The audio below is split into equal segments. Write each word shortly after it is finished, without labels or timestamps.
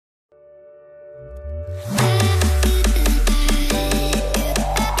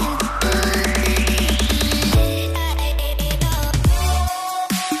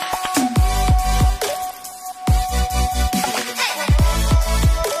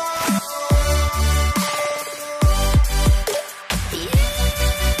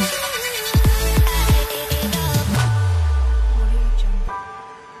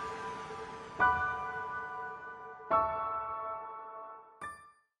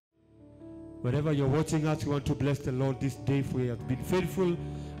Wherever you're watching us, we want to bless the Lord this day, for He has been faithful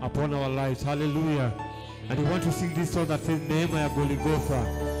upon our lives. Hallelujah. And we want to sing this song that says, Nehemiah Golgotha.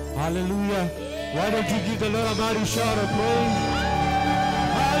 Hallelujah. Why don't you give the Lord a mighty shout of praise?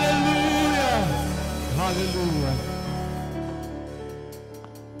 Hallelujah. Hallelujah.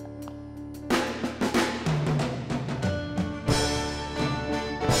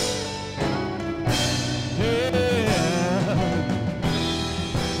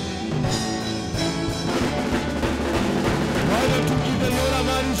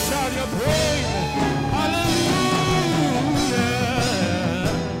 Shout your praise. Hallelujah.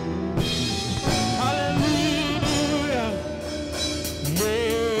 Hallelujah.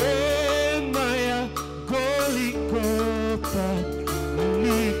 Nehemiah Golgotha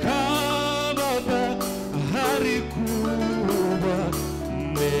ni kama bahari kubwa,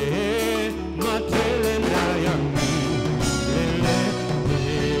 neema tele na ya milele,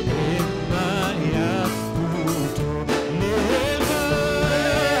 neema ya kuto, neema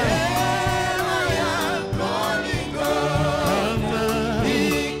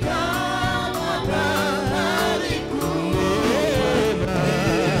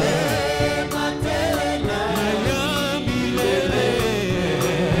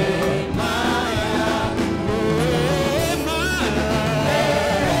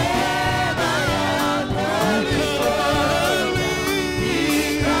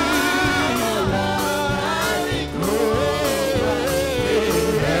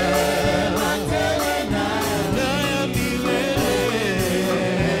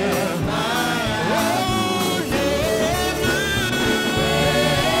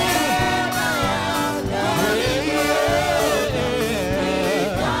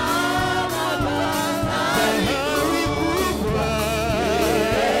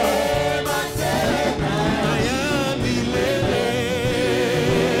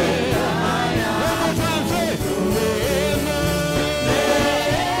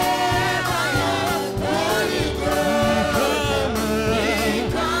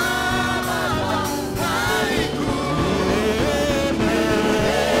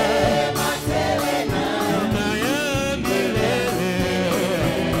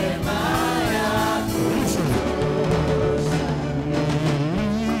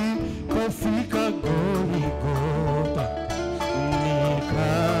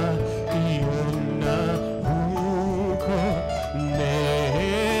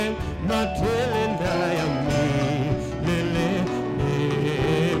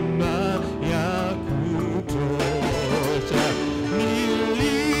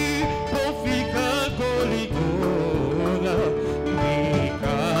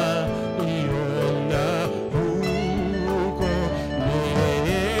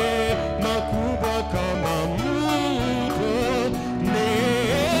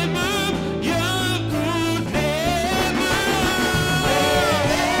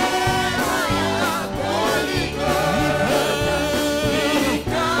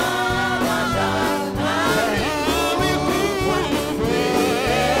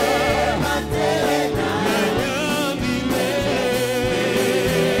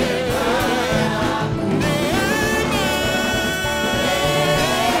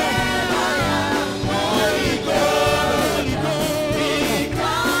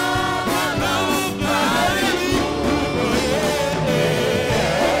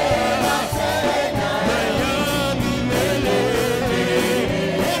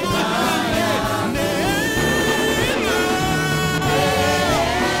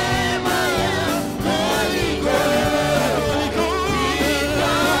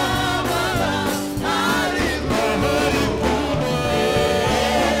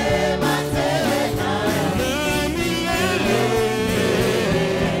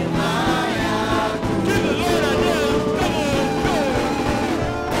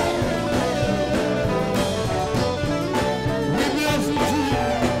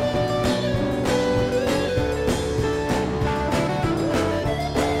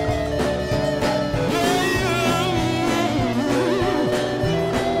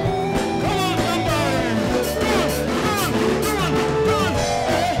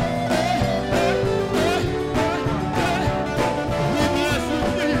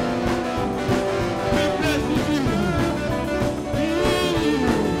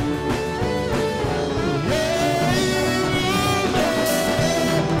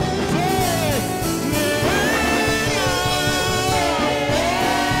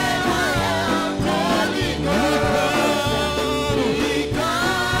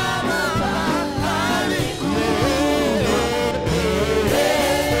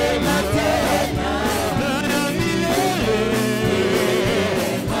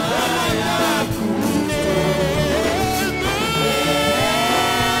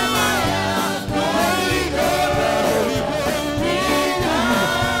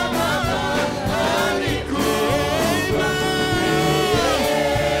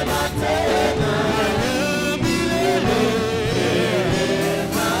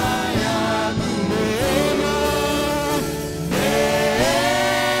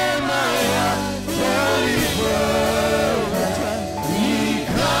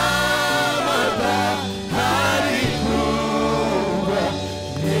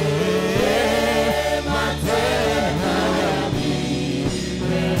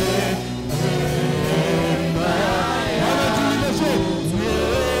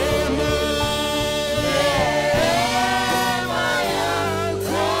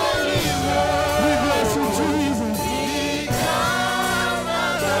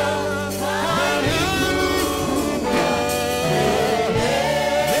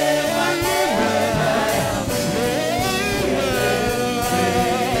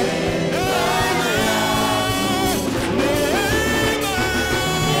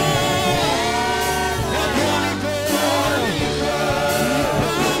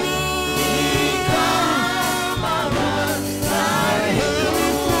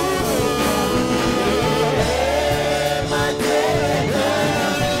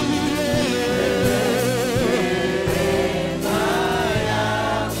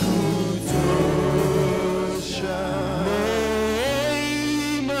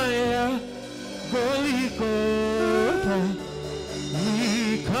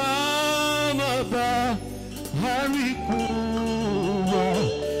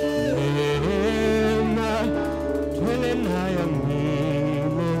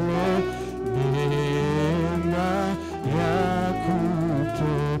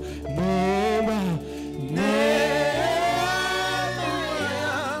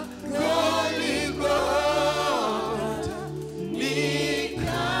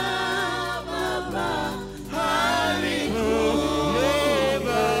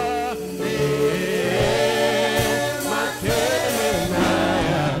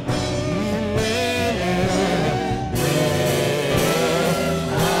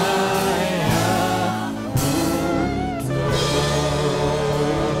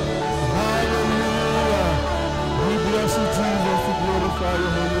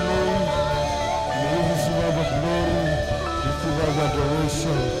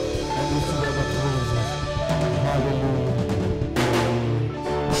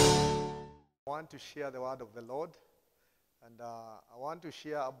share the word of the Lord, and I want to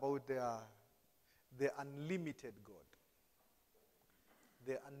share about the unlimited God.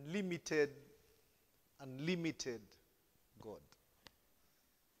 The unlimited God.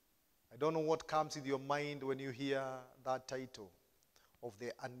 I don't know what comes in your mind when you hear that title of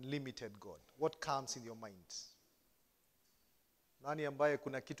the unlimited God. What comes in your mind? Nani ambaye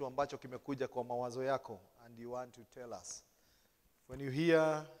kuna kitu ambacho kimekuja kwa mawazo yako and you want to tell us? When you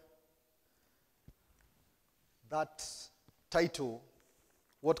hear that title,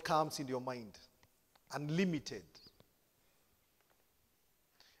 what comes in your mind? Unlimited.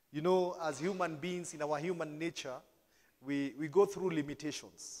 You know, as human beings, in our human nature, we go through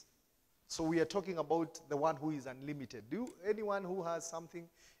limitations. So we are talking about the one who is unlimited. Anyone who has something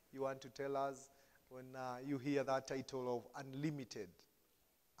you want to tell us when you hear that title of unlimited?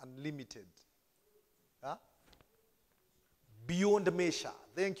 Unlimited. Huh? Beyond measure.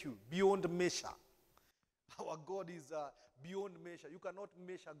 Thank you. Beyond measure. Our God is beyond measure. You cannot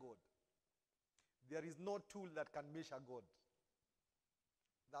measure God. There is no tool that can measure God.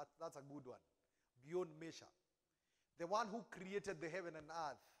 That's a good one. Beyond measure. The one who created the heaven and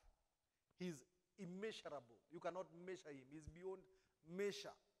earth, he's immeasurable. You cannot measure him. He's beyond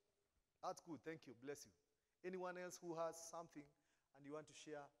measure. That's good. Thank you. Bless you. Anyone else who has something and you want to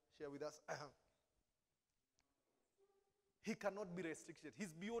share with us? He cannot be restricted.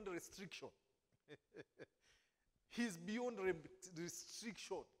 He's beyond restriction. He's beyond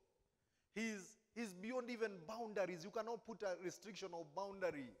restriction. He's beyond even boundaries. You cannot put a restriction or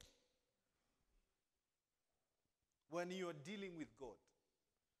boundary when you're dealing with God.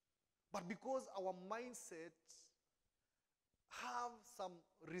 But because our mindset have some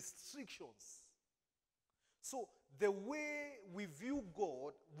restrictions, so the way we view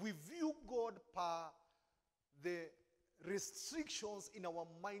God per the restrictions in our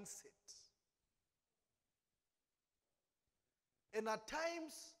mindset. And at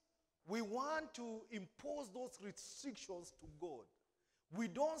times, we want to impose those restrictions to God. We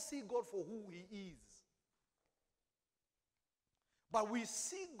don't see God for who he is. But we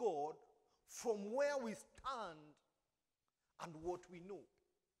see God from where we stand and what we know.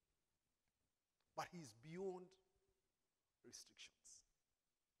 But he's beyond restrictions.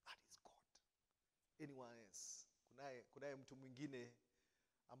 That is God. Anyone else? Kunaye mtu mwingine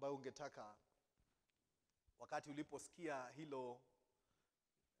ambaye ungetaka wakati uliposikia hilo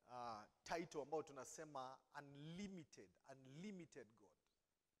title ambao tunasema unlimited God.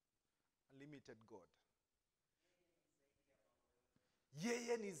 Unlimited God.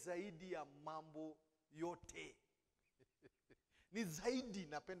 Yeye ni zaidi ya mambo yote. Ni zaidi,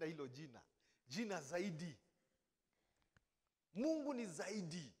 napenda hilo jina. Jina zaidi. Mungu ni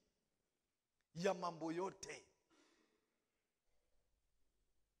zaidi ya mambo yote.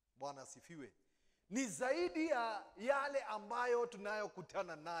 Bwana asifiwe. Ni zaidi ya yale ambayo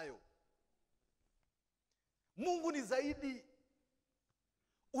tunayokutana nayo. Mungu ni zaidi.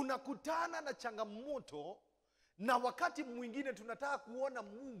 Unakutana na changamoto na wakati mwingine tunataka kuona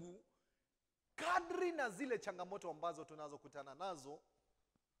Mungu kadri na zile changamoto ambazo tunazokutana nazo,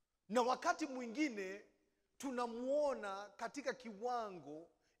 na wakati mwingine tunamuona katika kiwango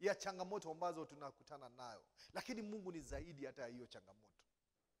ya changamoto ambazo tunakutana nayo. Lakini Mungu ni zaidi hata hiyo changamoto.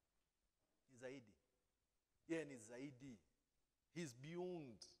 Ni zaidi. Yeye ni zaidi. He's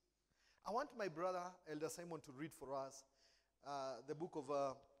beyond. I want my brother Elder Simon to read for us the book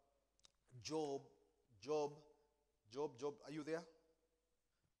of Job. Job, are you there?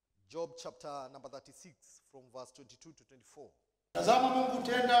 Job chapter number 36 from verse 22 to 24. Tazama Mungu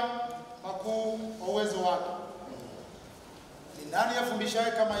tenda makuu kwa uwezo wake. Ni nani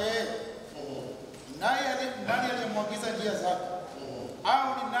afundishaye kama yeye? Nani aliyemwagiza njia zake?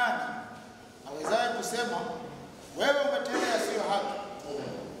 Au ni nani awezaye kusema wewe umetenda yasiyo haki?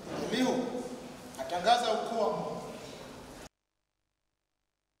 Elihu atangaza ukuu wa Mungu.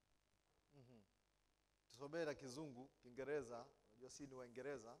 Tusomee na Kizungu, Kiingereza, unajua si ni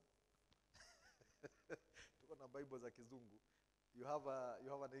Waingereza. Tuko na Bible za Kizungu. You have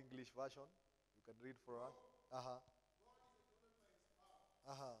an English version. You can read for us.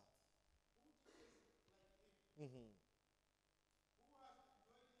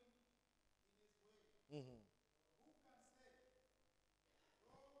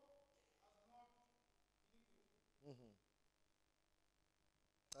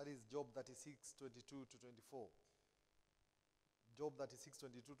 That is Job 36, 22 to 24. Job 36,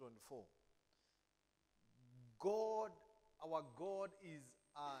 22 to 24. God, our God is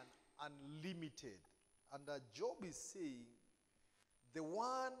unlimited. And Job is saying, the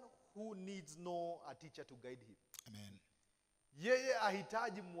one who needs no a teacher to guide him. Amen. Yeye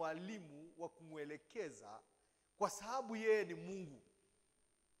ahitaji mwalimu wa kumwelekeza kwa sababu yeye ni Mungu.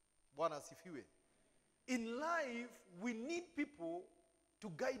 Bwana asifiwe. In life we need people to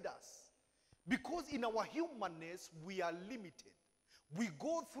guide us, because in our humanness we are limited. We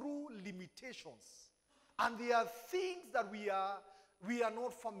go through limitations, and there are things that we are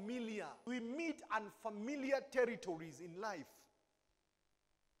not familiar. We meet unfamiliar territories in life.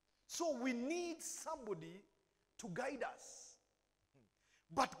 So we need somebody to guide us.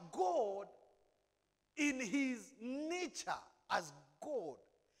 But God, in his nature as God,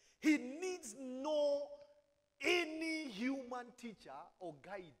 he needs no any human teacher or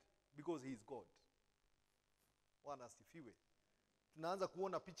guide, because he is God. Bwana asifiwe. Tunaanza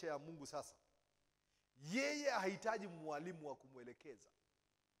kuona picha ya Mungu sasa. Yeye hahitaji mwalimu wa kumwelekeza.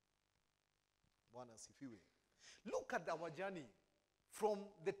 Bwana asifiwe. Look at our journey from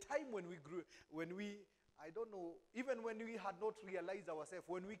the time when we I don't know, even when we had not realized ourselves,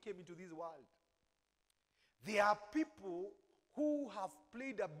 when we came into this world. There are people who have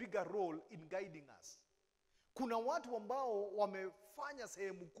played a bigger role in guiding us. Kuna watu ambao wamefanya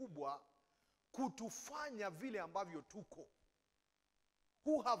sehemu kubwa kutufanya vile ambavyo tuko,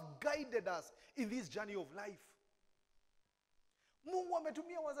 who have guided us in this journey of life. Mungu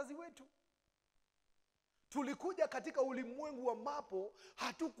ametumia wazazi wetu. Tulikuja katika ulimwengu ambapo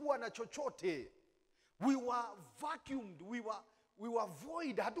hatukuwa na chochote. We were vacuumed, we were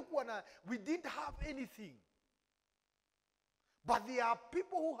void, we didn't have anything. But there are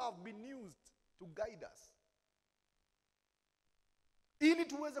people who have been used to guide us, ili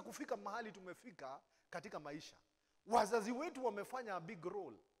tuweze kufika mahali tumefika katika maisha. Wazazi wetu wamefanya a big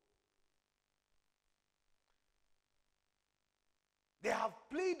role. They have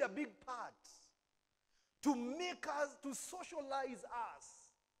played a big part to make us, to socialize us.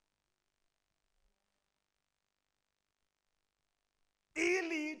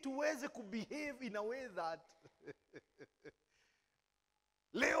 Ili tuweze kubehave in a way that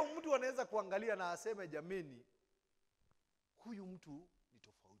leo mtu anaweza kuangalia na aseme, jameni, huyu mtu ni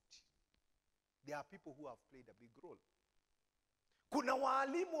tofauti. There are people who have played a big role. Kuna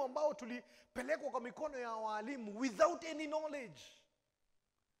walimu ambao tulipelekwa kwa mikono ya walimu without any knowledge.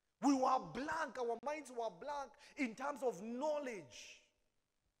 We were blank, our minds were blank in terms of knowledge.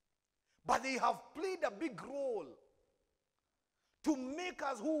 But they have played a big role to make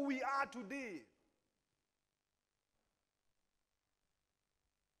us who we are today.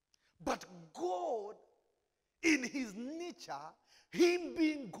 But God, in his nature, him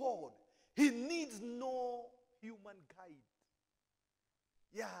being God, he needs no human guide.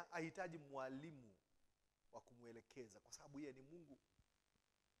 Ya hahitaji mwalimu wa kumwelekeza kwa sababu yeye ni Mungu.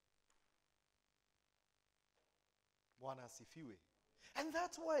 Bwana asifiwe. And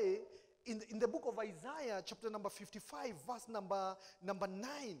that's why in the book of Isaiah, chapter number 55, verse number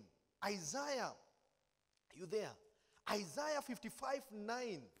 9, Isaiah, you there? Isaiah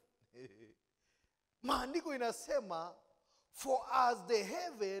 55:9. Maandiko inasema, for as the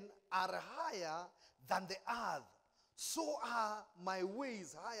heaven are higher than the earth, so are my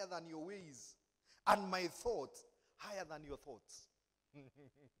ways higher than your ways, and my thoughts higher than your thoughts.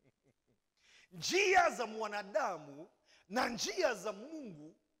 Njia za mwanadamu na njia za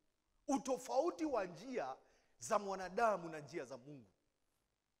Mungu, utofauti wa njia za mwanadamu na njia za Mungu.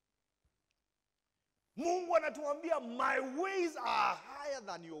 Mungu anatuambia, my ways are higher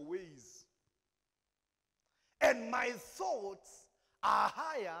than your ways, and my thoughts are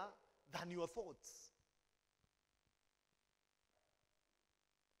higher than your thoughts.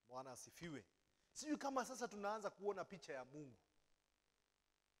 Bwana asifiwe. Sijui kama sasa tunaanza kuona picha ya Mungu.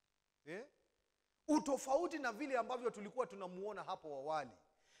 Utofauti na vile ambavyo tulikuwa tunamuona hapo awali.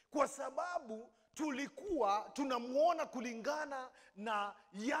 Kwa sababu tulikuwa tunamuona kulingana na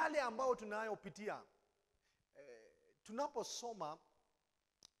yale ambayo tunayopitia. Tunaposoma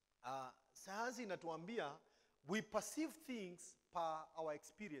sayansi inatuambia we perceive things per our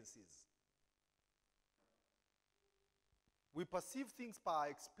experiences. We perceive things per our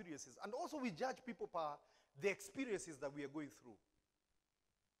experiences, and also we judge people per the experiences that we are going through.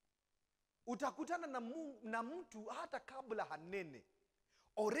 Utakutana na mtu hata kabla hanene,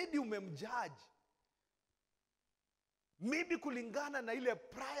 already umemjudge, maybe kulingana na ile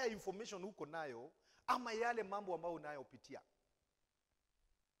prior information uko nayo ama yale mambo ambayo unayopitia.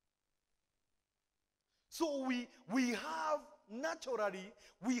 So we have naturally,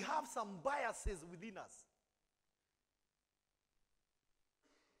 we have some biases within us.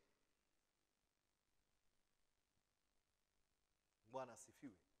 Bwana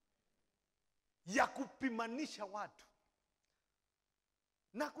asifiwe. Ya kupimanisha watu.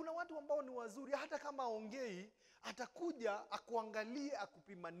 Na kuna watu ambao ni wazuri, hata kama ongei, atakuja akuangalie,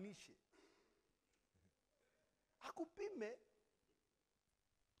 akupimanishe, akupime.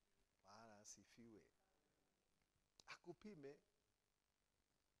 Bwana asifiwe. Akupime.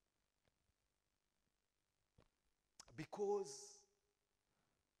 Because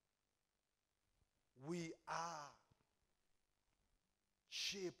we are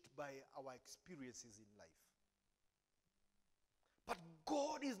shaped by our experiences in life. But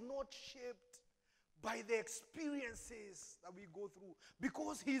God is not shaped by the experiences that we go through,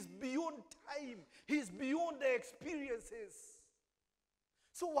 because He's beyond time. He's beyond the experiences.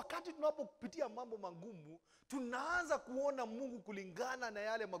 So wakati tunapopitia mambo magumu, tunaanza kuona Mungu kulingana na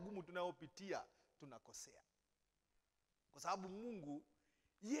yale magumu tunayopitia, tunakosea. Kwa sababu Mungu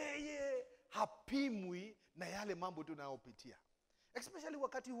yeye hapimwi na yale mambo tunayopitia. Especially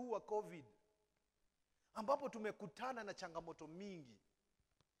wakati huu wa COVID, ambapo tumekutana na changamoto mingi,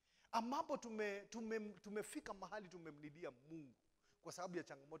 ambapo tumefika mahali tumemlilia Mungu kwa sababu ya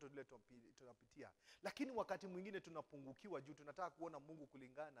changamoto zile tunapitia. Lakini wakati mwingine tunapungukiwa juu tunataka kuona Mungu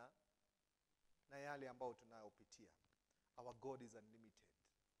kulingana na yale ambao tunayopitia. Our God is unlimited.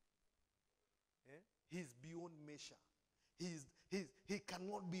 He is beyond measure. He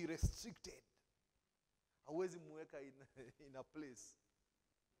cannot be restricted. Hawezi muweka in a place.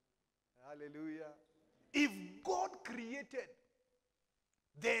 Hallelujah. If God created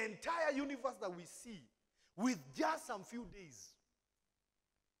the entire universe that we see with just some few days,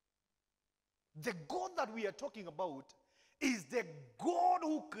 the God that we are talking about is the God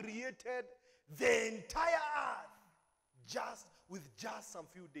who created the entire earth with just some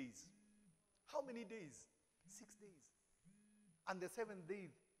few days. How many days? 6 days. And the 7th day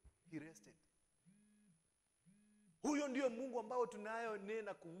He rested. Huyo ndio Mungu ambao tunayo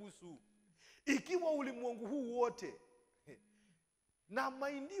nena kuhusu. Ikiwa ulimwengu huu wote, na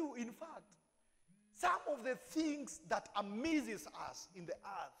mind you, in fact, some of the things that amazes us in the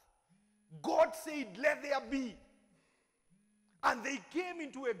earth, God said, let there be. And they came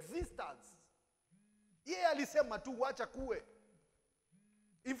into existence. Yeye alisema tu wacha kuwe.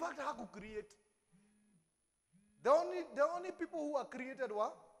 In fact, haku create. The only people who are created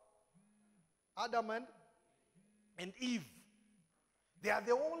were Adam and Eve. They are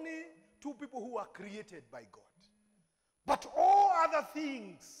the only two people who are created by God. But all other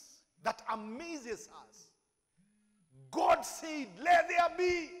things that amazes us, God said, let there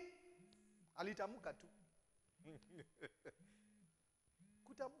be. Alitamka tu.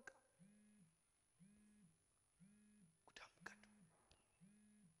 Kutamka. Kutamka tu.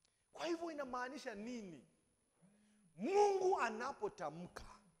 Kwa hivyo inamaanisha nini? Mungu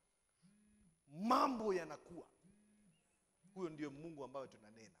anapotamka, mambo yanakuwa. Huyo ndio Mungu ambaye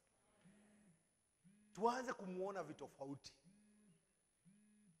tunanena. Tuanze kumuona vitofauti.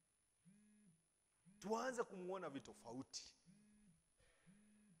 Tuanze kumuona vitofauti.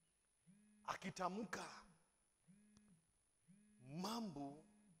 Akitamka,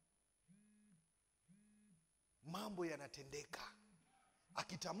 mambo yanatendeka.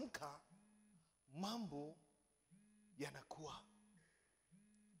 Akitamka, mambo yanakuwa.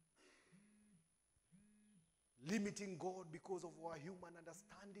 Limiting God because of our human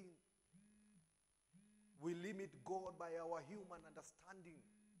understanding. We limit God by our human understanding.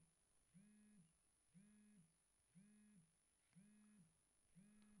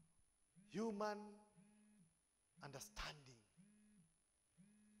 Human understanding.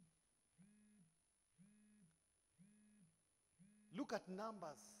 Look at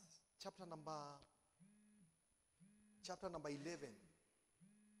Numbers, chapter number 11.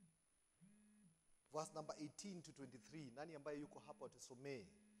 Verse number 18 to 23. Nani ambaye yuko hapa tusomee?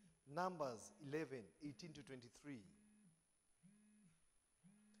 Numbers 11, 18 to 23.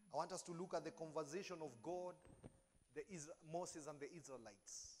 I want us to look at the conversation of God, Moses and the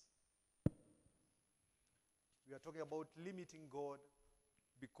Israelites. We are talking about limiting God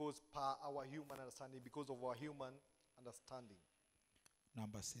because per our human understanding, because of our human understanding.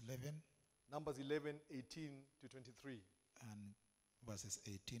 Numbers 11. Numbers 11, 18 to 23. And verses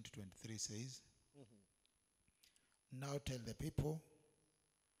 18 to 23 says, Now tell the people,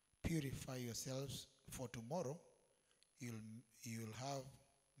 purify yourselves, for tomorrow you'll have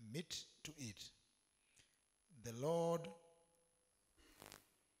meat to eat. The Lord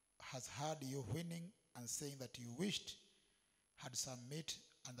has heard you whining and saying that you wished had some meat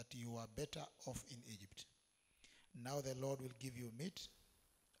and that you were better off in Egypt. Now the Lord will give you meat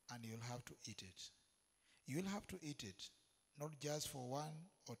and you'll have to eat it. You'll have to eat it, not just for 1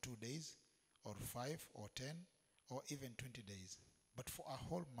 or 2 days, or 5 or 10, or even 20 days, but for a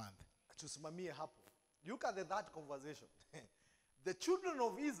whole month. Tusimamie hapo. Look at that conversation. The children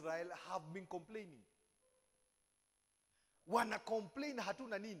of Israel have been complaining. wana complain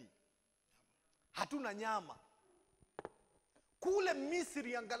hatuna nini? Hatuna nyama. Kule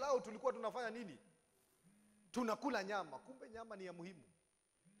Misri angalau tulikuwa tunafanya nini? Tunakula nyama. Kumbe nyama ni ya muhimu.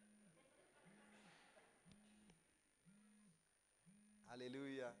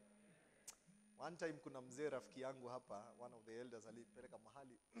 Hallelujah. One time kuna mzee rafiki yangu hapa, one of the elders, alipeleka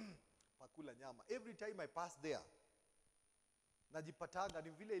mahali pakula nyama. Every time I pass there, najipataga ni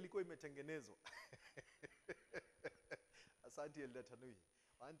vile ilikuwa imetengenezwa. Asante Elder Tanui.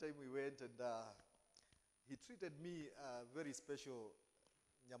 One time we went and he treated me very special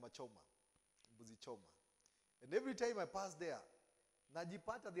nyama choma, mbuzi choma. And every time I pass there,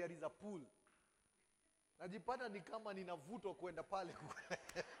 najipata there is a pool. Najipata ni kama ninavutwa kwenda pale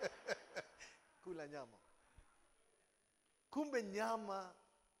kula nyama. Kumbe nyama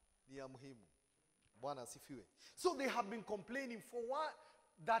ni ya muhimu. Bwana asifiwe. So they have been complaining for what?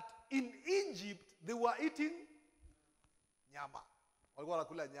 That in Egypt they were eating nyama. Walikuwa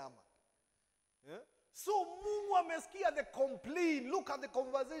wanakula nyama. Yeah? So Mungu amesikia the complaint. Look at the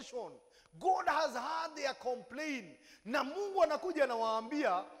conversation. God has heard their complaint. Na Mungu anakuja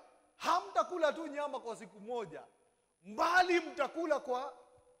anawaambia, hamtakula tu nyama kwa siku moja, mbali mtakula kwa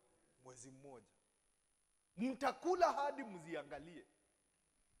mwezi mmoja. Mtakula hadi mziangalie.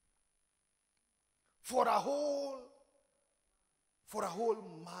 For a whole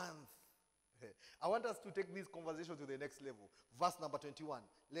month. I want us to take this conversation to the next level. Verse number 21.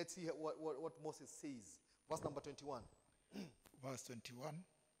 Let's see what Moses says. Verse number 21. Verse 21.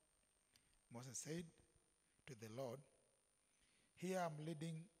 Moses said to the Lord, here I'm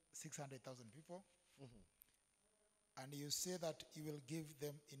leading 600,000 people. And you say that you will give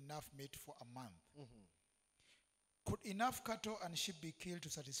them enough meat for a month. Could enough cattle and sheep be killed to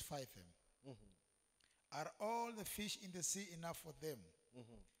satisfy them? Are all the fish in the sea enough for them?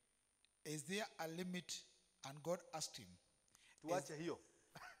 Is there a limit? And God asked him. Tuache hiyo.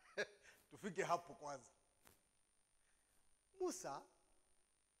 Tufike hapo kwanza. Musa,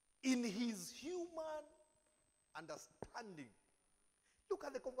 in his human understanding, look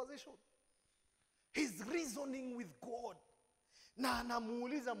at the conversation. He's reasoning with God. Na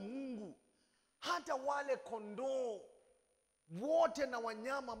anamuuliza Mungu, hata wale kondoo wote na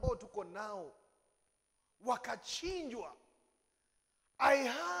wanyama ambao tuko nao wakachinjwa, I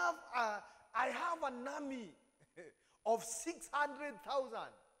have an army of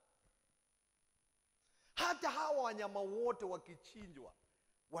 600,000. Hata hawa wanyama wote wakichinjwa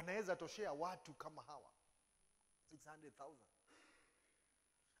wanaweza toshea watu kama hawa 600,000.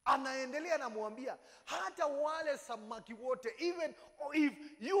 Anaendelea na muambia, hata wale samaki wote, even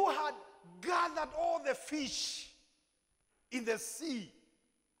if you had gathered all the fish in the sea,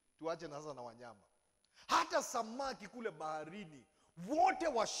 tuache sasa na wanyama, hata samaki kule baharini wote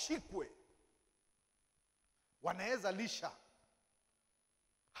washikwe, wanaweza lisha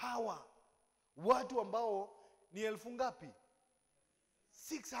hawa watu ambao ni elfu ngapi?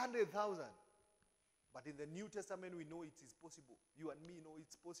 600,000. But in the New Testament we know it is possible. You and me know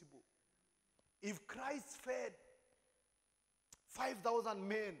it's possible. If Christ fed 5,000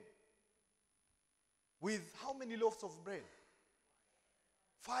 men with how many loaves of bread?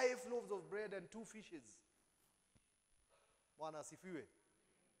 5 loaves of bread and 2 fishes. Bwana asifiwe.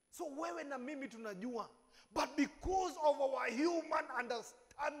 So wewe na mimi tunajua, but because of our human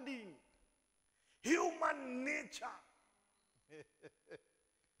understanding, human nature,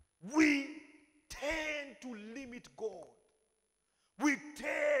 we tend to limit God. We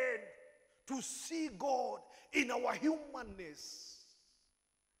tend to see God in our humanness.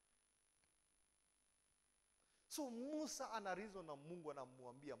 So Musa ana reason na Mungu,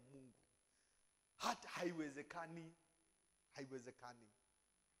 anamwambia Mungu, hata haiwezekani.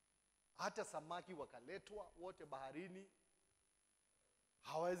 Hata samaki wakaletwa wote baharini,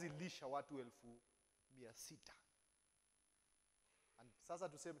 hawezi lisha watu 600,000. Sasa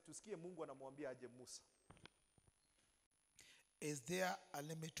tusikie Mungu anamwambia aje Musa. Is there a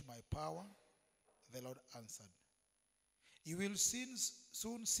limit to my power? The Lord answered, you will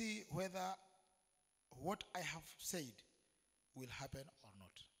soon see whether what I have said will happen or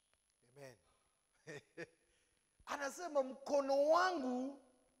not. Amen. Anasema mkono wangu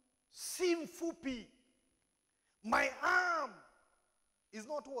si mfupi. My arm is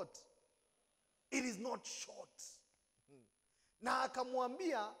not what? It is not short. Na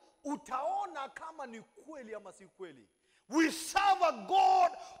akamwambia, utaona kama ni kweli ama si kweli. We serve a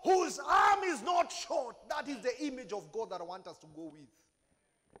God whose arm is not short. That is the image of God that I want us to go with.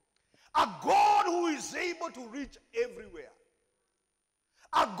 A God who is able to reach everywhere.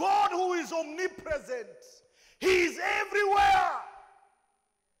 A God who is omnipresent. He is everywhere.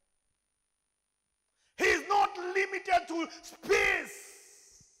 He is not limited limited to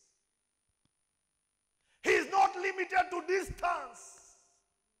space. He is not limited to distance.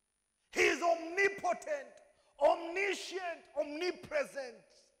 He is omnipotent, omniscient, omnipresent.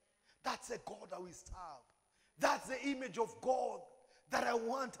 That's the God that we serve. That's the image of God that I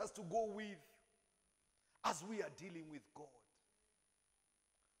want us to go with as we are dealing with God.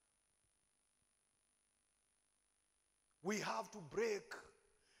 We have to break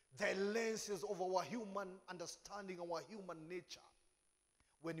the lenses of our human understanding, our human nature,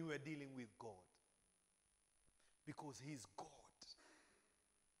 when we are dealing with God. Because He is God.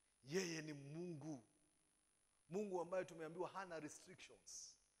 Yeye ni Mungu. Mungu ambaye tumeambiwa hana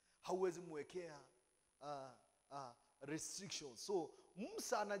restrictions. Hauwezi mwekea restrictions. So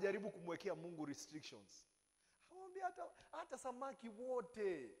Musa anajaribu kumwekea Mungu restrictions. Hamwambia hata samaki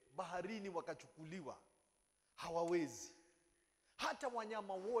wote baharini wakachukuliwa. Hawawezi. Hata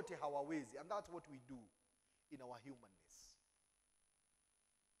wanyama wote hawawezi. And that's what we do in our humanness.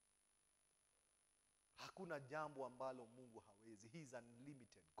 Hakuna jambo ambalo Mungu hawezi. He is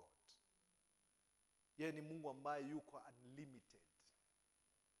unlimited God. Yeye ni Mungu ambaye yuko unlimited.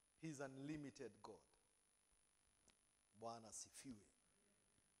 He is unlimited God. Bwana sifiwe.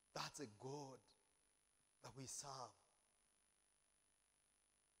 That's a God that we serve.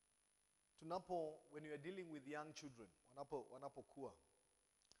 When you are dealing with young children, wanapokuwa,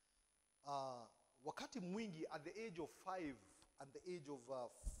 wakati mwingi at the age of 5 and the age of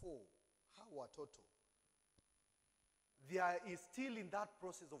 4, hawa watoto, they are still in that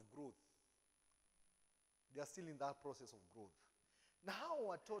process of growth. They are still in that process of growth. Now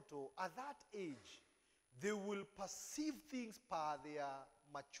hawa watoto, at that age, they will perceive things by their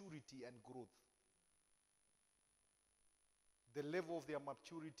maturity and growth. The level of their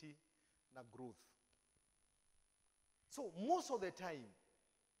maturity na growth. So most of the time,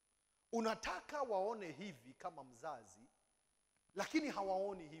 unataka waone hivi kama mzazi, lakini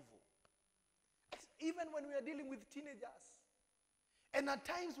hawaoni hivyo. Even when we are dealing with teenagers. And at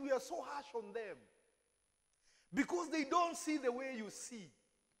times we are so harsh on them. Because they don't see the way you see.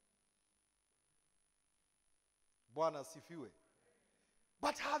 Bwana sifiwe.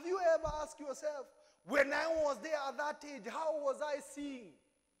 But have you ever asked yourself, when I was there at that age, how was I seeing?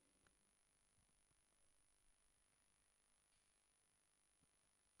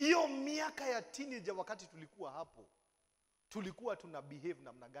 Iyo miaka ya teenager wakati tulikuwa hapo, tulikuwa tuna behave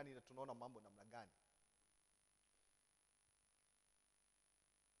namna gani na tunaona mambo namna gani?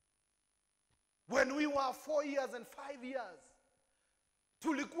 When we were 4 years and 5 years,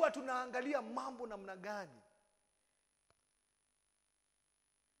 tulikuwa tunaangalia mambo namna gani?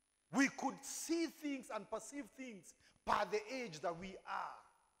 We could see things and perceive things by the age that we are.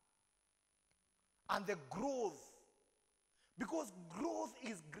 And the growth. Because growth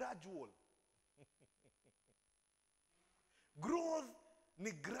is gradual. Growth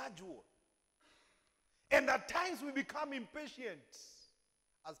is gradual. And at times we become impatient.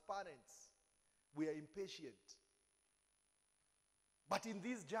 As parents, we are impatient. But in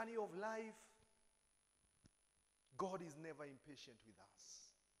this journey of life, God is never impatient with us.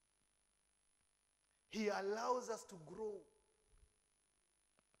 He allows us to grow.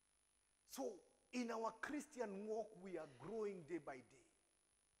 So, in our Christian walk, we are growing day by day.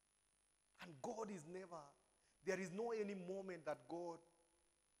 And God is never, there is no any moment that God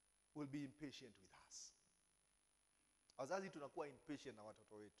will be impatient with us. Wazazi tunakuwa impatient na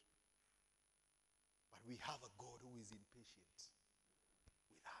watoto wetu. But we have a God who is impatient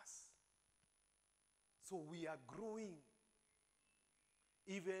with us. So we are growing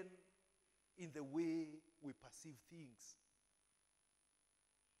even in the way we perceive things.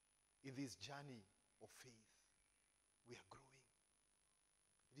 In this journey of faith, we are growing.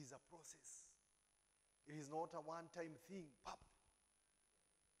 It is a process. It is not a one-time thing. Pop.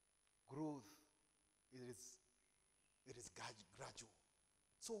 Growth, it is gradual.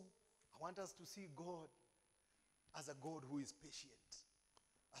 So, I want us to see God as a God who is patient,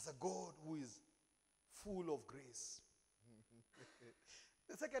 as a God who is full of grace.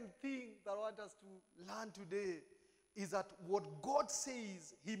 The second thing that I want us to learn today is that what God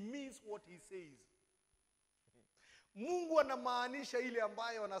says, He means what He says. Mungu anamaanisha ile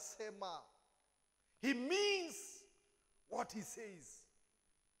ambayo anasema. He means what He says.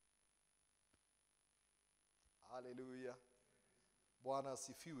 Hallelujah. Bwana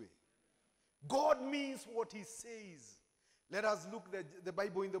sifiwe. God means what He says. Let us look at the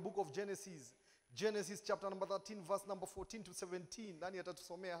Bible in the book of Genesis. Genesis chapter number 13, verse number 14 to 17. Nani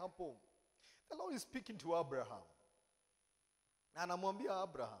atatusomea hapo? The Lord is speaking to Abraham. Na anamwambia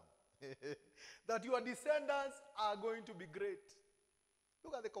Abraham that your descendants are going to be great.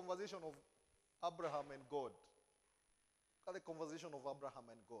 Look at the conversation of Abraham and God. at the conversation of Abraham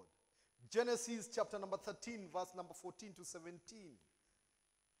and God. Genesis chapter number 13, verse number 14 to 17.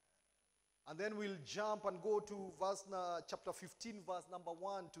 And then we'll jump and go to chapter 15, verse number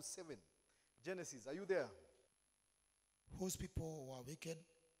 1 to 7. Genesis, are you there? Whose people were wicked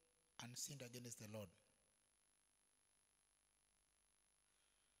and sinned against the Lord.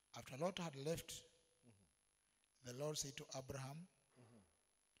 After Lot had left, the Lord said to Abraham,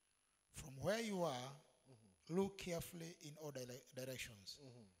 from where you are, look carefully in all directions.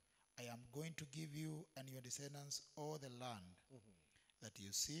 I am going to give you and your descendants all the land that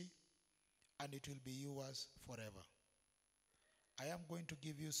you see, and it will be yours forever. I am going to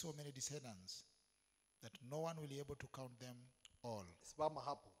give you so many descendants that no one will be able to count them all. Simama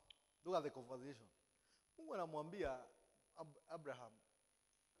hapo. Look at the conversation. Mungu anamwambia Abraham,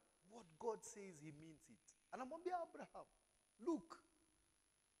 what God says, he means it. Anamwambia Abraham, look,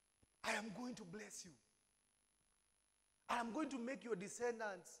 I am going to bless you. I am going to make your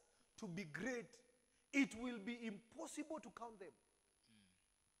descendants to be great. It will be impossible to count them.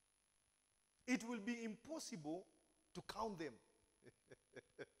 It will be impossible to count them.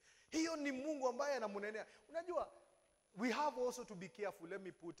 Hiyo ni Mungu ambaye anamunenea. Unajua, we have also to be careful. Let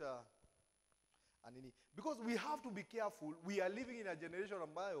me put because we have to be careful. We are living in a generation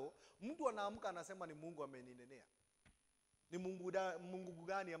ambayo mtu anaamka anasema ni Mungu ameninenea. Ni Mungu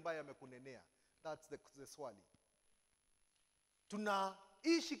gani ambaye amekunenea? That's the swali.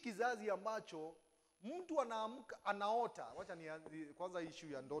 Tunaishi kizazi ambacho mtu anaamka anaota. Wacha kwanza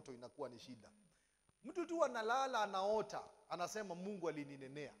issue ya ndoto inakuwa ni shida. Mtu tu analala anaota, anasema Mungu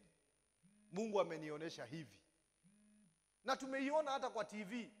alininenea. Mungu amenionyesha hivi. Na tumeiona hata kwa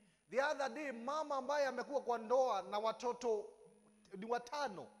TV. The other day mama ambaye amekuwa kwa ndoa na watoto ni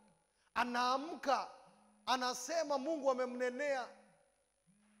 5 anaamka anasema Mungu amemnenea.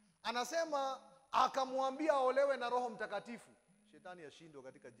 Anasema akamwambia aolewe na Roho Mtakatifu. Shetani ashindwe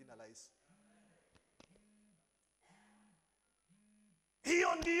katika jina la Yesu.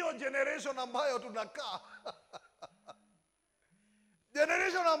 Hiyo ndiyo generation ambayo tunakaa.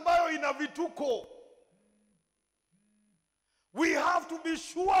 Generation ambayo ina vituko. We have to be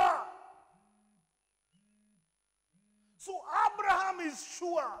sure. So Abraham is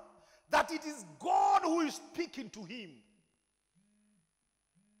sure that it is God who is speaking to him.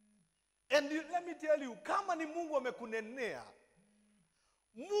 And let me tell you, kama ni Mungu amekunenea,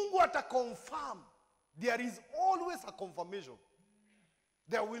 Mungu ataconfirm. There is always a confirmation.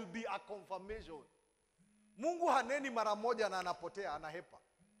 There will be a confirmation. Mungu haneni mara moja na anapotea, anahepa.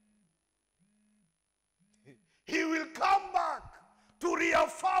 He will come back to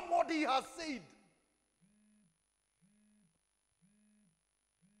reaffirm what he has said.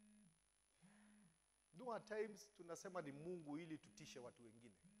 No, at times tunasema ni Mungu ili tutishe watu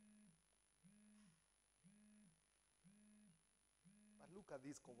wengine. But look at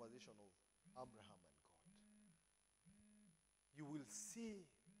this conversation of Abraham and God. You will see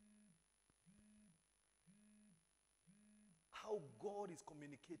how God is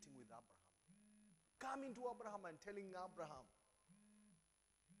communicating with Abraham. Coming to Abraham and telling Abraham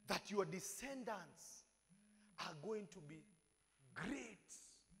that your descendants are going to be great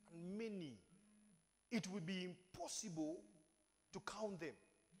and many. It will be impossible to count them.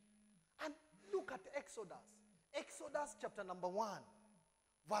 And look at Exodus. Exodus chapter number 1,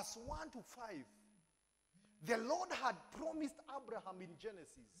 verse 1 to 5. The Lord had promised Abraham in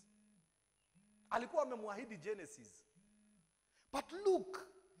Genesis. Alikuwa amemwahidi Genesis. But look,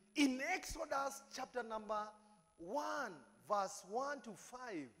 in Exodus chapter number 1, verse 1 to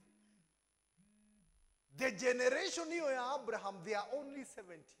 5, the generation hiyo ya Abraham, they are only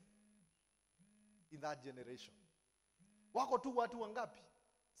 70 in that generation. Wako tu watu wangapi?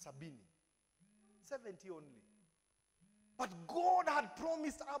 70. 70 only. But God had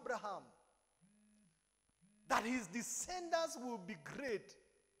promised Abraham that his descendants will be great.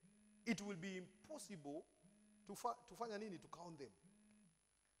 It will be impossible to fanya nini? To count them.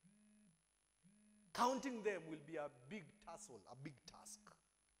 Counting them will be a big tussle, a big task.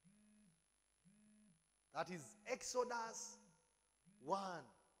 That is Exodus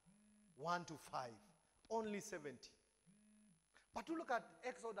 1 to 5. Only 70. But to look at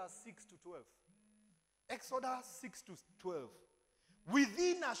Exodus 6 to 12. Exodus 6 to 12.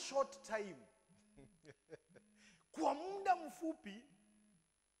 Within a short time, kwa muda mfupi,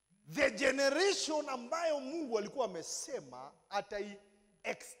 the generation ambayo Mungu alikuwa amesema atai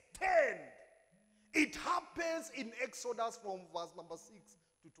extend. It happens in Exodus from verse number 6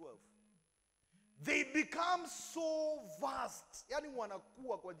 to 12. They become so vast. Yani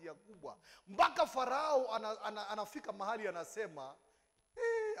wanakuwa kwa njia kubwa. Mpaka Farao anafika mahali anasema,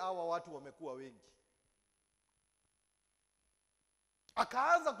 hawa watu wamekuwa wengi.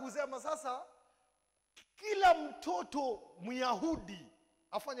 Akaanza kusema sasa kila mtoto Myahudi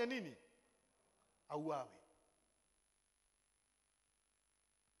afanye nini? Auawe.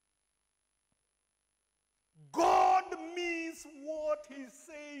 God means what he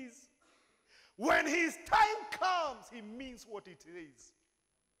says. When his time comes, he means what it says.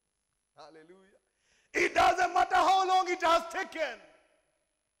 Hallelujah. It doesn't matter how long it has taken.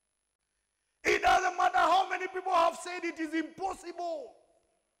 It doesn't matter how many people have said it is impossible.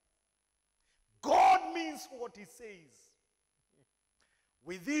 God means what he says.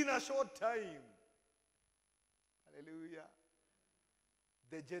 Within a short time. Hallelujah.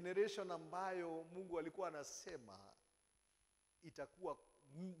 The generation ambayo Mungu alikuwa anasema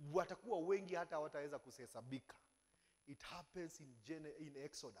watakuwa wengi hata wataweza kuhesabika. It happens in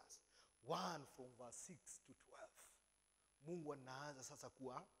Exodus 1 from verse 6 to 12. Mungu anaanza sasa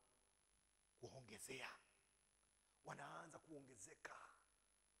kuongezea. Wanaanza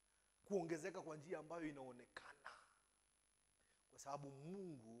kuongezeka kwa njia ambayo inaonekana. Kwa sababu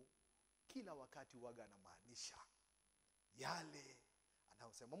Mungu kila wakati waga anamaanisha yale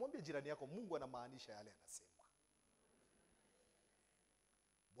anayosema. Mwambie jirani yako, Mungu anamaanisha yale anasema.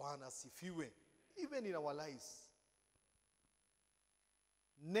 Bwana asifiwe. Even in our lives,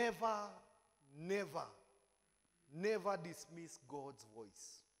 never dismiss God's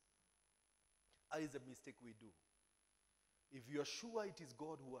voice. That is a mistake we do. If you are sure it is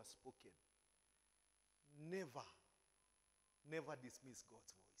God who has spoken, never dismiss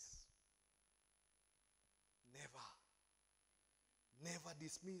God's voice. Never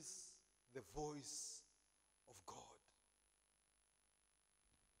dismiss the voice of God.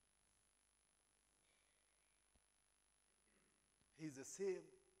 He is the same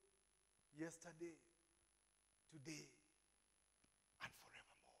yesterday, today, and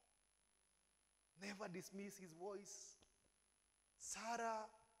forevermore. Never dismiss his voice. Sarah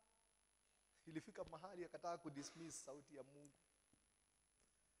ilifika mahali akataka kudismiss sauti ya Mungu.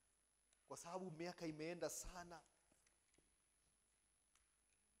 Kwa sababu miaka imeenda sana.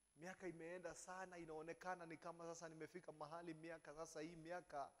 Inaonekana ni kama sasa nimefika mahali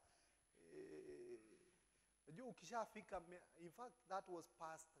unajua ukishafika, in fact that was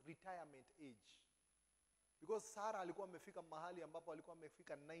past retirement age. Because Sarah alikuwa amefika mahali ambapo alikuwa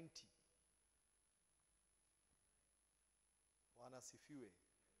amefika 90. Bwana asifiwe.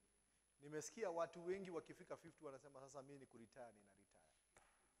 Nimesikia watu wengi wakifika 50 wanasema sasa mimi ni kuretire, nina-retire.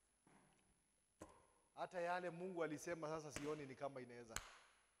 Hata yale Mungu alisema sasa sioni ni kama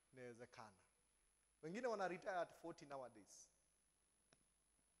inawezekana. Wengine wana retire at 40 nowadays.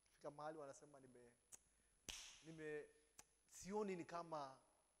 Fika mahali wanasema sioni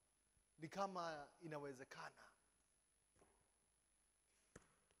ni kama inawezekana.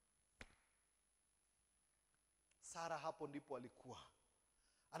 Sara hapo ndipo alikuwa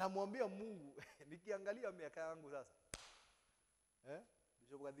anamwambia Mungu, nikiangalia miaka yangu sasa.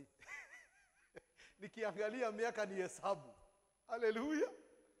 Bishop Gadi. Nikiangalia miaka ni hesabu. Haleluya.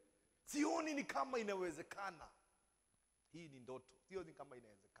 Sioni ni kama inawezekana. Hii ni ndoto. Sioni kama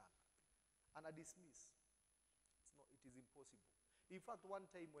inawezekana. Ana dismiss. It is impossible. In fact, one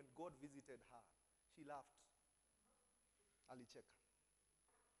time when God visited her, she laughed. Alicheka.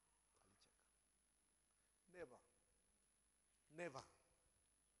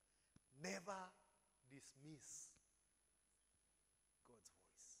 Never dismiss God's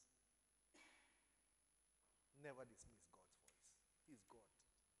voice. Never dismiss God's voice. He is God.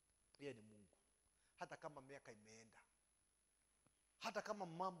 Yeye ni Mungu. Hata kama miaka imeenda. Hata kama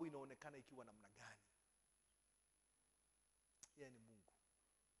mambo inaonekana ikiwa namna gani. Yeye ni Mungu.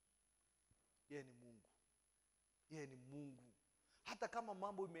 Yeye ni Mungu. Hata kama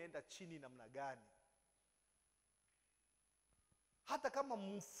mambo imeenda chini namna gani. Hata kama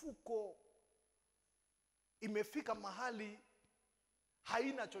mfuko imefika mahali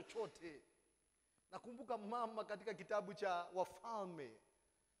haina chochote. Nakumbuka mama katika kitabu cha Wafalme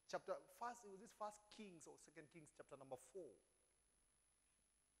First Kings or Second Kings chapter number 4.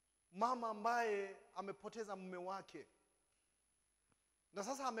 Mama ambaye amepoteza mume wake. Na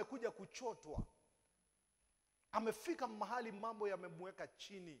sasa amekuja kuchotwa. Amefika mahali mambo yamemweka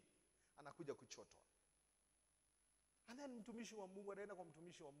chini, anakuja kuchotwa. Anaenda mtumishi wa Mungu, anaenda kwa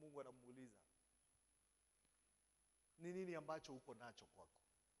mtumishi wa Mungu anamuuliza, ni nini ambacho uko nacho kwako?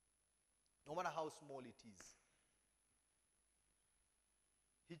 No matter how small it is.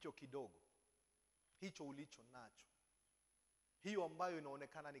 Hicho kidogo, hicho ulicho nacho, hiyo ambayo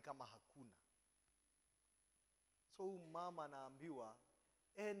inaonekana ni kama hakuna. So mama anaambiwa,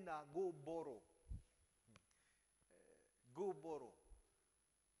 enda go borrow. Go borrow.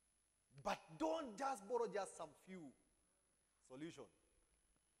 But don't just borrow just some few. Solution.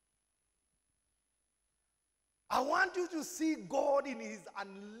 I want you to see God in his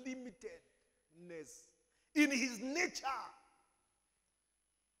unlimitedness, in his nature.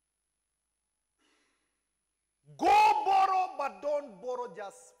 Go borrow, but don't borrow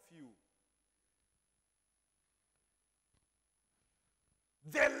just few.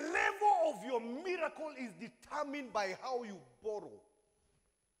 The level of your miracle is determined by how you borrow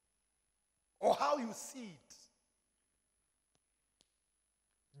or how you see it.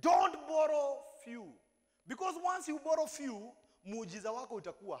 Don't borrow few. Because once you borrow few, muujiza wako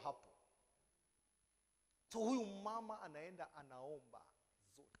utakuwa hapo. So huyu mama anaenda anaomba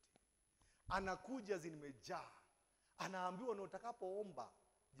zote. Anakuja zimejaa. Anaambiwa na utakapoomba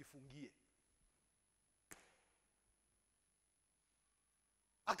jifungie.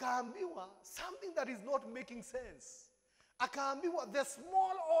 Akaambiwa something that is not making sense. Akaambiwa the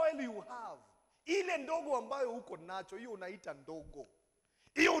small oil you have, ile ndogo ambayo uko nacho, hiyo unaita ndogo.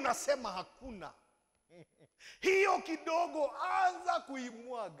 Hiyo unasema hakuna. Hiyo kidogo anza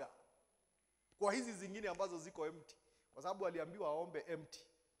kuimwaga kwa hizi zingine ambazo ziko empty. Kwa sababu aliambiwa aombe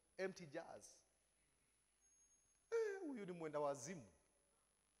empty jars. Huyu ni mwenda wazimu.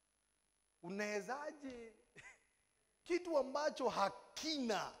 Unawezaje kitu ambacho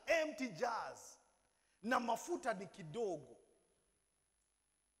hakina, empty jars, na mafuta ni kidogo?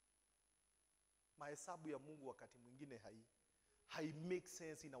 Mahesabu ya Mungu wakati mwingine hai make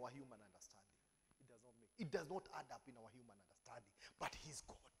sense in our human understanding. It does not add up in our human understanding. But he's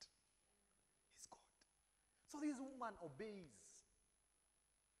God. He's God. So this woman obeys.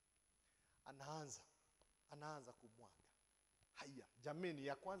 Anaanza kumwaga. Haya, jameni,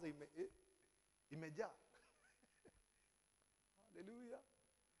 ya kwanza imejaa. Hallelujah.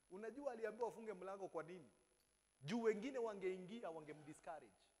 Unajua aliambiwa afunge mlango kwa nini? Juu wengine wangeingia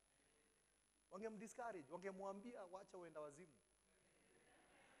wangemdiscourage. Wangemwambia wacha uenda wazimu.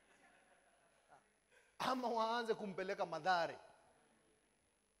 Ama waanze kumpeleka madhare.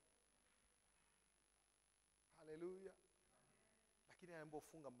 Hallelujah. Lakini anaambiwa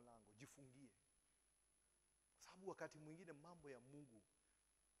funga mlango, jifungie. Kwa sababu wakati mwingine mambo ya Mungu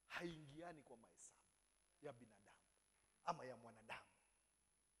haingiani kwa mahesabu ya binadamu ama ya mwanadamu.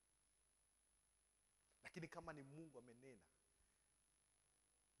 Lakini kama ni Mungu amenena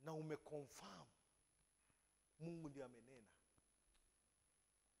na umeconfirm Mungu ndiye amenena,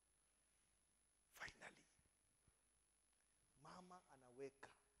 finally mama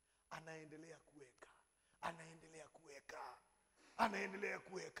anaendelea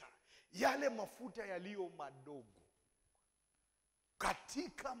kuweka yale mafuta yaliyo madogo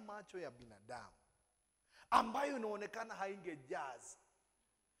katika macho ya binadamu, ambayo inaonekana haingejaza.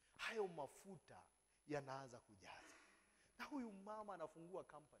 Hayo mafuta yanaanza kujaza. Na huyu mama anafungua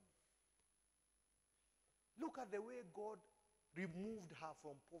company. Look at the way God removed her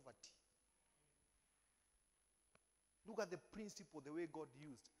from poverty. Look at the principle, the way God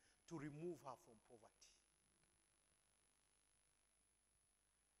used to remove her from poverty.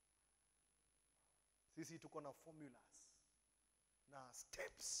 Sisi tuko na formulas na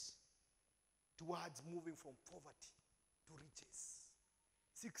steps towards moving from poverty to riches.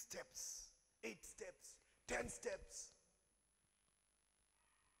 6 steps, 8 steps, 10 steps.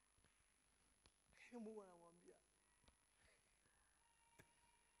 Mungu anamwambia,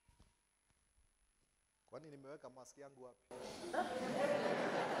 kwani nimeweka mask yangu wapi?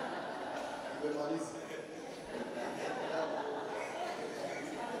 Nimemaliza.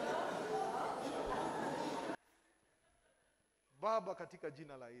 Baba, katika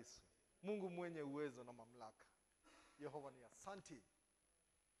jina la Yesu, Mungu mwenye uwezo na mamlaka, Yehova, ni asante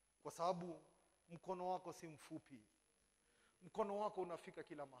kwa sababu mkono wako si mfupi. Mkono wako unafika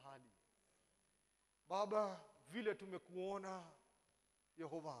kila mahali. Baba, vile tumekuona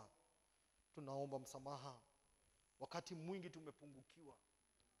Yehova, tunaomba msamaha. Wakati mwingi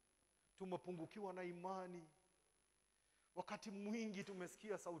tumepungukiwa na imani. Wakati mwingi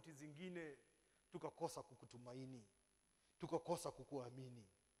tumesikia sauti zingine, tukakosa kukutumaini, tukakosa kukuamini.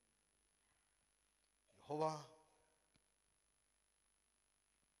 Yehova,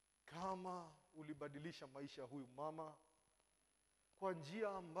 kama ulibadilisha maisha huyu mama kwa njia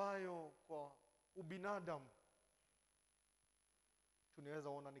ambayo kwa ubinadamu tunaweza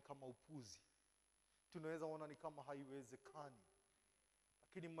ona ni kama upuzi, tunaweza ona ni kama haiwezekani,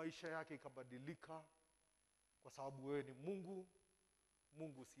 lakini maisha yake ikabadilika kwa sababu wewe ni Mungu,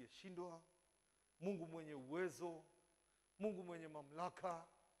 Mungu usiyeshindwa, Mungu mwenye uwezo, Mungu mwenye mamlaka,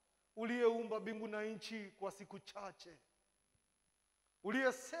 uliyeumba mbingu na nchi kwa siku chache,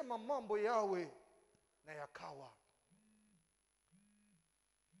 uliyesema mambo yawe na yakawa.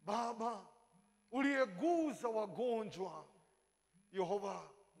 Baba, uliyeguza wagonjwa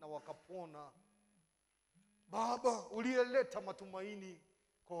Yehova na wakapona. Baba, uliyeleta matumaini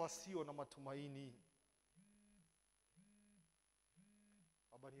kwa wasio na matumaini.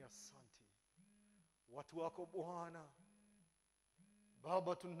 Baba, ni asante. Watu wako Bwana,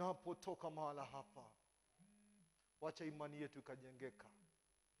 Baba, tunapotoka mahala hapa, wacha imani yetu ikajengeka.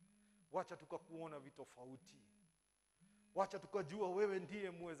 Wacha tukakuona vitofauti. Wacha tukajua wewe ndiye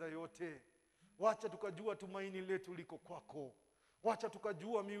muweza yote. Wacha tukajua tumaini letu liko kwako. Wacha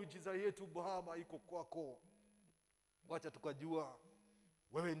tukajua miujiza yetu Baba iko kwako. Wacha tukajua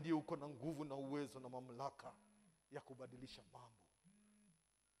wewe ndiye uko na nguvu na uwezo na mamlaka ya kubadilisha mambo.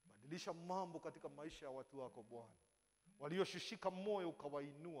 Badilisha mambo katika maisha ya watu wako Bwana. Walioshishika moyo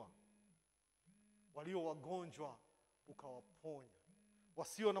ukawainua. Walio wagonjwa ukawaponya.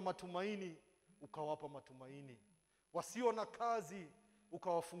 Wasio na matumaini ukawapa matumaini. Wasio na kazi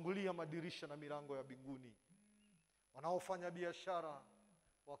ukawafungulia madirisha na milango ya mbinguni. Wanaofanya biashara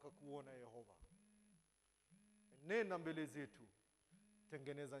wakakuona Yehova. Nena mbele zetu,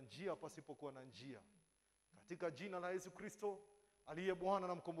 tengeneza njia pasipokuwa na njia. Katika jina la Yesu Kristo aliye Bwana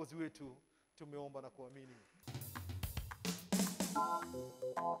na mkombozi wetu tumeomba na kuamini.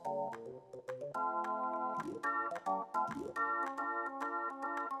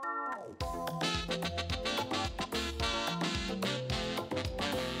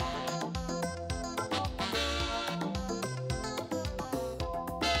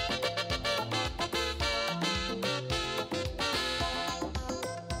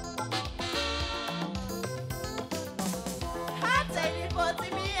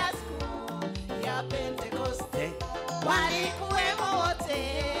 Walikuwemo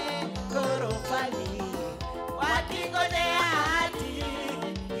wote gorofani wakingojea ahadi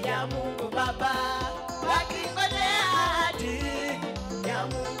ya Mungu Baba, wakingojea ahadi ya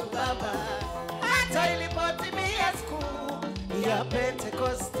Mungu Baba. Hata ilipotimia siku ya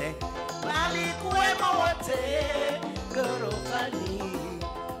Pentekoste, walikuwemo wote gorofani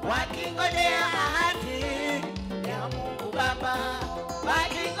wakingojea ahadi ya Mungu Baba,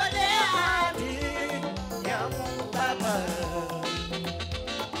 wakingojea ahadi ya Mungu Baba.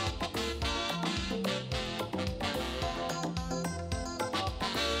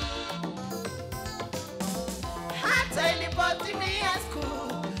 Hata ilipotimia siku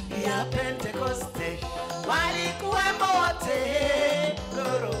ya Pentekoste, walikuwemo wote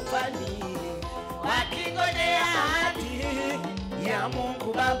gorofani wakingojea ahadi ya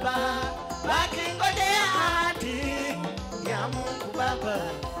Mungu Baba, wakingojea ahadi ya Mungu Baba.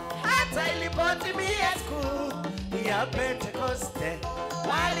 Hata ilipotimia siku ya Pentekoste,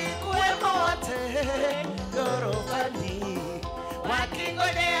 walikuwemo wote gorofani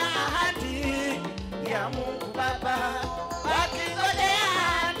wakingojea ahadi ya Mungu Baba, wakingojea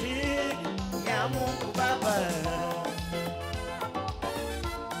ahadi ya Mungu Baba.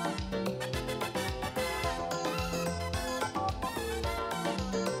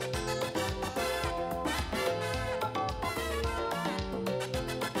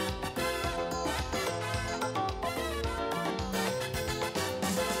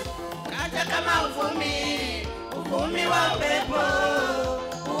 Kama uvumi wa upepo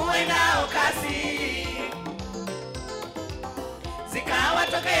uendao kasi,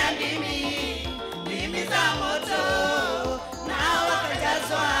 zikawatokea ndimi za moto, nao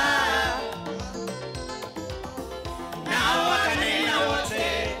wakajazwa, nao wakanena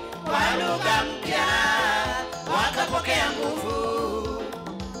wote kwa lugha mpya, wakapokea nguvu.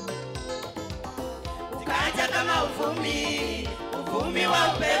 Ukaja kama uvumi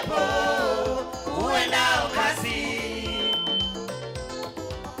wa upepo uendao kasi,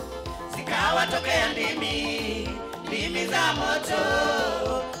 zikawatokea ndimi za moto,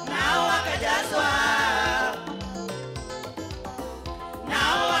 nao wakajazwa,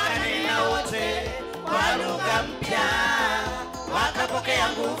 nao wakanena wote kwa lugha mpya, wakapokea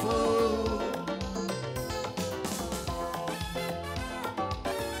nguvu.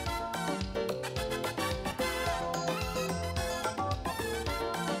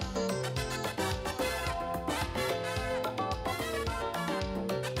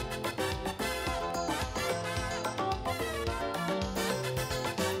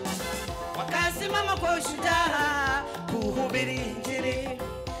 Wakasimama kwa ushujaa kuhubiri Injili,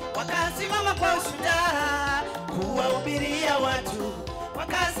 wakasimama kwa ushujaa kuwahubiria watu,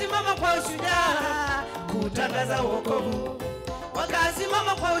 wakasimama kwa ushujaa kutangaza wokovu,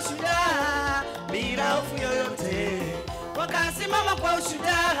 wakasimama kwa ushujaa bila hofu yoyote, wakasimama kwa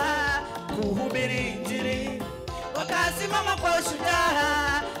ushujaa kuhubiri Injili, wakasimama kwa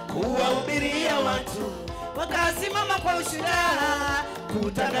ushujaa kuwahubiria watu, wakasimama kwa ushujaa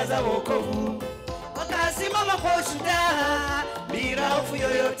kutangaza wokovu, wakasimama kwa ushujaa bila hofu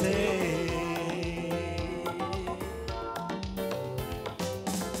yoyote.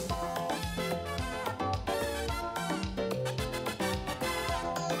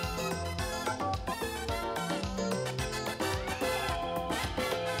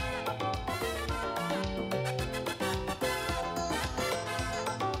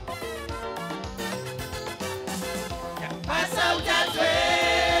 Yakupasa ujazwe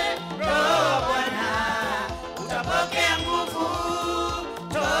Roho Bwana, utapokea nguvu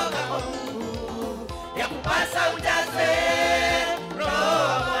toka kwa Mungu. Yakupasa ujazwe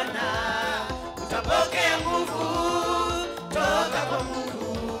Roho Bwana, utapokea nguvu toka kwa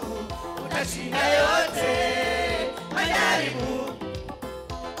Mungu. Utashinda yote majaribu,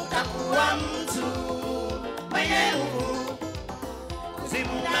 utakuwa mtu mwenye nguvu.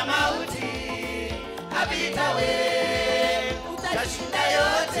 Kuzimu na mauti havitawe, utashinda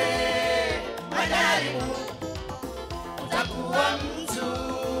yote majaribu, utakuwa mtu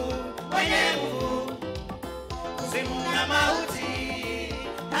mwenye nguvu. Kuzimu na mauti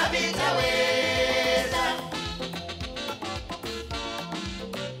havitaweza.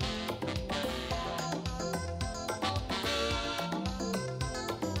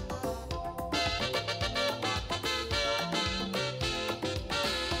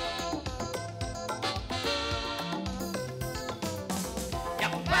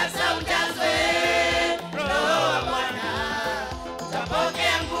 Yakupasa ujazwe Roho Bwana,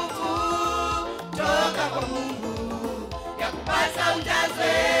 utapokea nguvu toka kwa Mungu. Yakupasa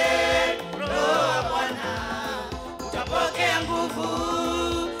ujazwe Roho Bwana, utapokea nguvu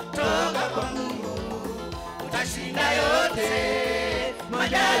toka kwa Mungu. Utashinda yote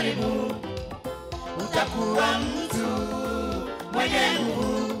majaribu, utakuwa mtu mwenye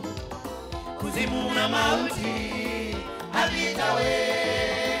nguvu. Kuzimu na mauti havitawe,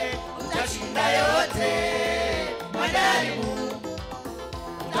 utashinda yote majaribu,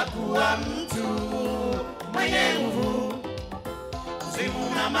 utakuwa mtu mwenye nguvu.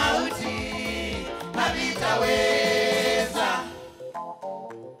 Kuzimu na mauti havitaweza,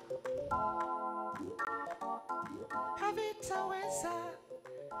 havitaweza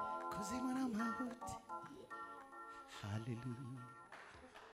kuzimu na mauti. Hallelujah.